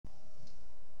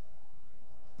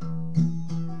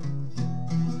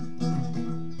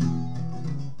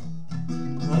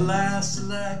Alas,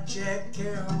 like Jack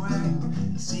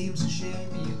Kerouac, seems a shame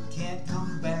you can't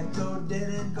come back. Go dead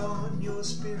and gone, your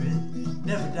spirit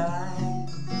never died.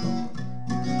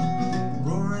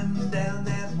 Roaring down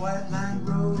that white line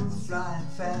road, flying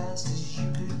fast as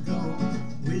you could go.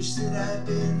 Wish that I'd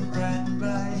been riding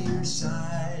by your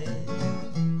side.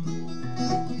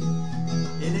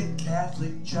 In a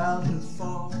Catholic childhood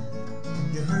fall,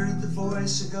 you heard the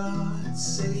voice of God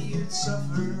say you'd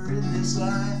suffer in this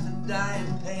life and die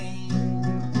in pain.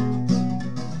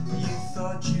 You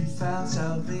thought you'd found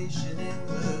salvation in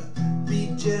the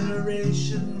beat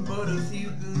generation, but a few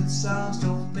good songs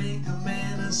don't make a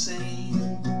man a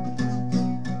saint.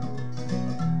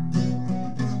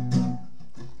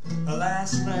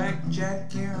 Alas, like Jack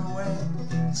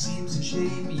Kerouac, seems a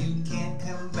shame you can't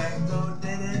come back. Though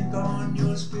dead and gone,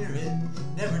 your spirit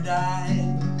never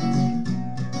died.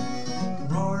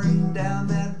 Roaring down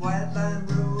that white line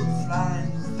road,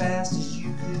 flying fast as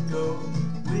you could go.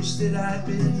 Wish that I'd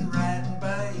been riding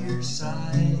by your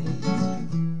side.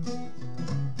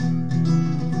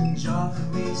 John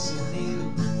and Mason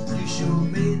Neal, you sure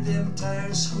made them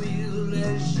tires squeal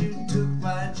as you took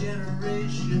my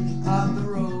generation on the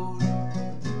road.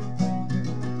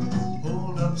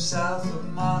 Hold up south of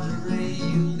Monterey,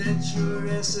 you let your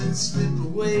essence slip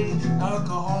away.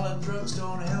 Alcohol and drugs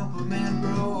don't help a man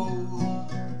grow.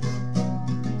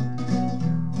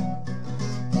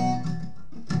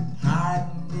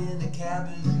 Hiding in a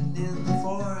cabin in the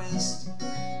forest,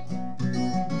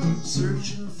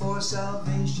 searching for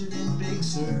salvation in Big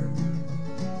Sur,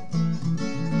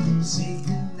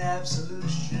 seeking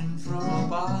absolution from a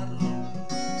bottle,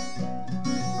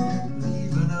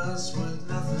 leaving us with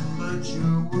nothing but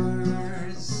your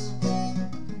words.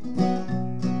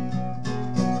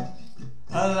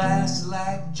 Alas,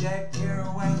 like Jack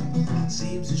Kerouac,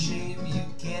 seems a shame you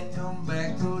can't come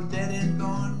back. Though dead and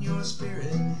gone, your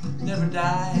spirit never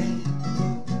died.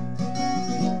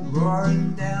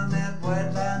 Roaring down that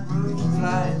white line road,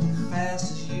 flying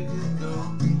fast as you could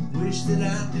go. Wish that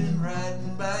I'd been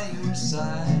riding by your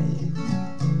side.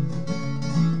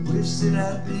 Wish that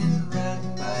I'd been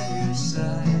riding by your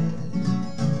side.